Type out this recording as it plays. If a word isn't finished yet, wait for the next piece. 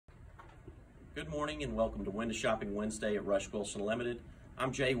Good morning and welcome to Window Shopping Wednesday at Rush Wilson Limited.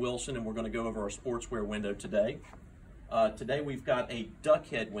 I'm Jay Wilson and we're going to go over our sportswear window today. Today we've got a duck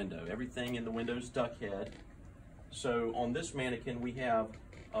head window. Everything in the window is duck head. So on this mannequin we have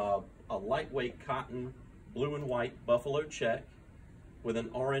a lightweight cotton blue and white buffalo check with an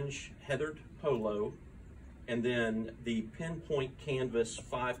orange heathered polo, and then the pinpoint canvas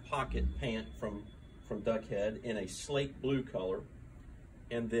 5-pocket pant from Duck Head in a slate blue color,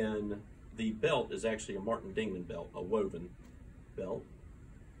 and then the belt is actually a Martin Dingman belt, a woven belt.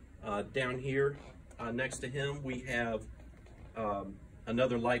 Down here next to him we have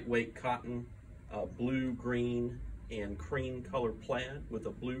another lightweight cotton blue, green, and cream color plaid with a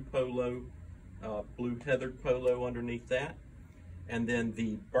blue polo, blue heathered polo underneath that, and then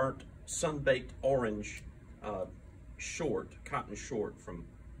the burnt sun-baked orange cotton short from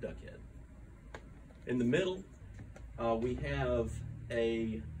Duck Head. In the middle we have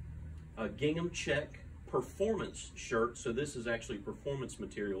a gingham check performance shirt. So this is actually performance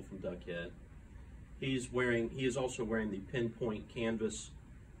material from Duck Head. He is also wearing the pinpoint canvas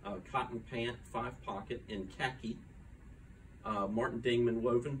cotton pant 5-pocket in khaki, Martin Dingman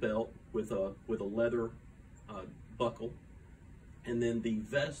woven belt with a leather buckle, and then the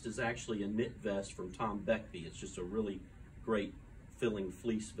vest is actually a knit vest from Beckbe. It's just a really great filling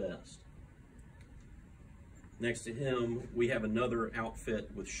fleece vest. Next to him, we have another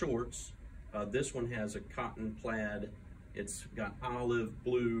outfit with shorts. This one has a cotton plaid. It's got olive,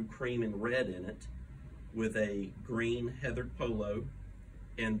 blue, cream, and red in it with a green heathered polo,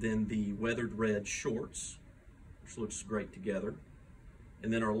 and then the weathered red shorts, which looks great together.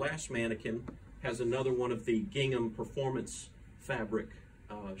 And then our last mannequin has another one of the gingham performance fabric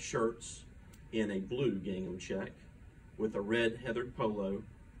shirts in a blue gingham check with a red heathered polo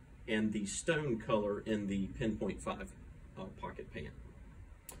and the stone color in the pinpoint 5-pocket pant.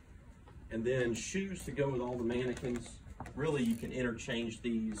 And then shoes to go with all the mannequins. Really, you can interchange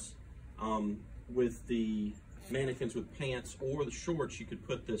these with the mannequins with pants or the shorts. You could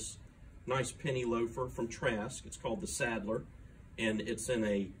put this nice penny loafer from Trask. It's called the Saddler, and it's in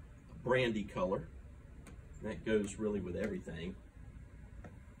a brandy color. And that goes really with everything.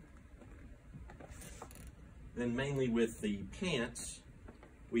 Then mainly with the pants,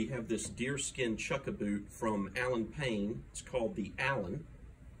 we have this deerskin chukka-boot from Payne. It's called the Allen.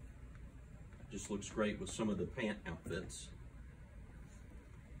 Just looks great with some of the pant outfits.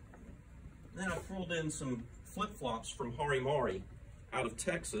 Then I pulled in some flip-flops from Hari Mari out of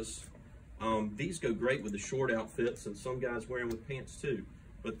Texas. These go great with the short outfits, and some guys wear them with pants too.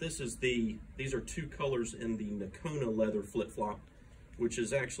 But these are two colors in the Nakona leather flip-flop, which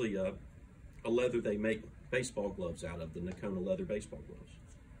is actually a leather they make baseball gloves out of, the Nakona leather baseball gloves.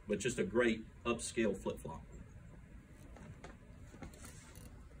 But just a great upscale flip-flop.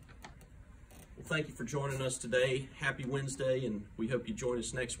 Well, thank you for joining us today. Happy Wednesday, and we hope you join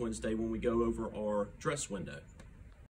us next Wednesday when we go over our dress window.